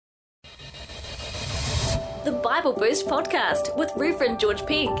the Bible Boost podcast with Reverend George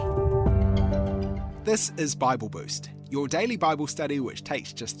Pink. This is Bible Boost, your daily Bible study which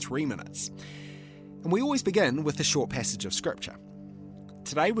takes just 3 minutes. And we always begin with a short passage of Scripture.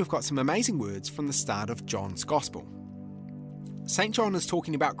 Today we've got some amazing words from the start of John's Gospel. St. John is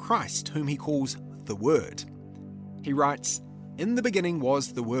talking about Christ, whom he calls the Word. He writes, "In the beginning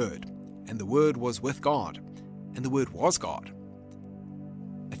was the Word, and the Word was with God, and the Word was God."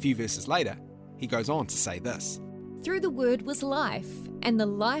 A few verses later, he goes on to say this. Through the Word was life, and the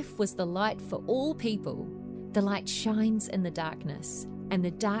life was the light for all people. The light shines in the darkness, and the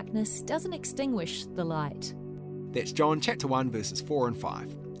darkness doesn't extinguish the light. That's John chapter 1 verses 4 and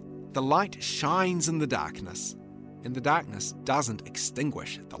 5. The light shines in the darkness, and the darkness doesn't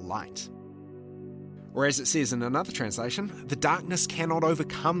extinguish the light. Or as it says in another translation, the darkness cannot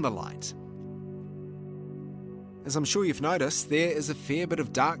overcome the light. As I'm sure you've noticed, there is a fair bit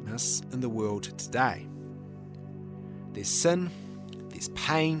of darkness in the world today. There's sin, there's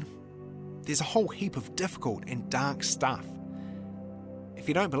pain, there's a whole heap of difficult and dark stuff. If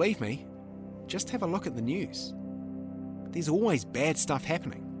you don't believe me, just have a look at the news. There's always bad stuff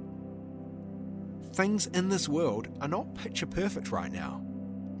happening. Things in this world are not picture perfect right now.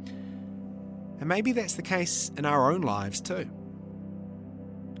 And maybe that's the case in our own lives too.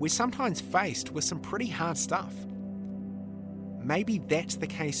 We're sometimes faced with some pretty hard stuff. Maybe that's the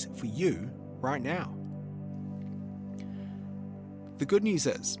case for you right now. The good news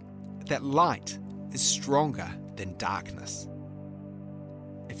is that light is stronger than darkness.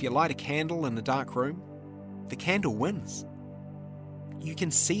 If you light a candle in a dark room, the candle wins. You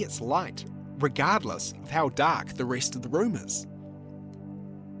can see its light, regardless of how dark the rest of the room is.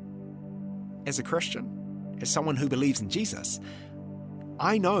 As a Christian, as someone who believes in Jesus,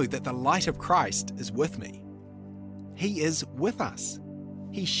 I know that the light of Christ is with me. He is with us.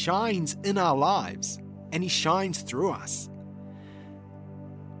 He shines in our lives, and He shines through us.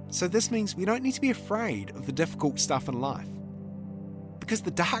 So this means we don't need to be afraid of the difficult stuff in life, because the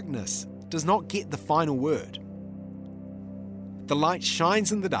darkness does not get the final word. The light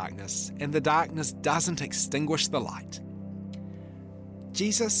shines in the darkness, and the darkness doesn't extinguish the light.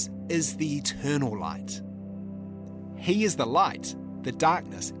 Jesus is the eternal light. He is the light the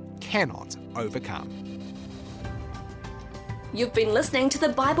darkness cannot overcome. You've been listening to the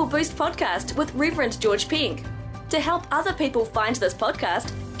Bible Boost podcast with Reverend George Pink. To help other people find this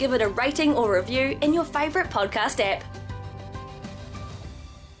podcast, give it a rating or review in your favourite podcast app.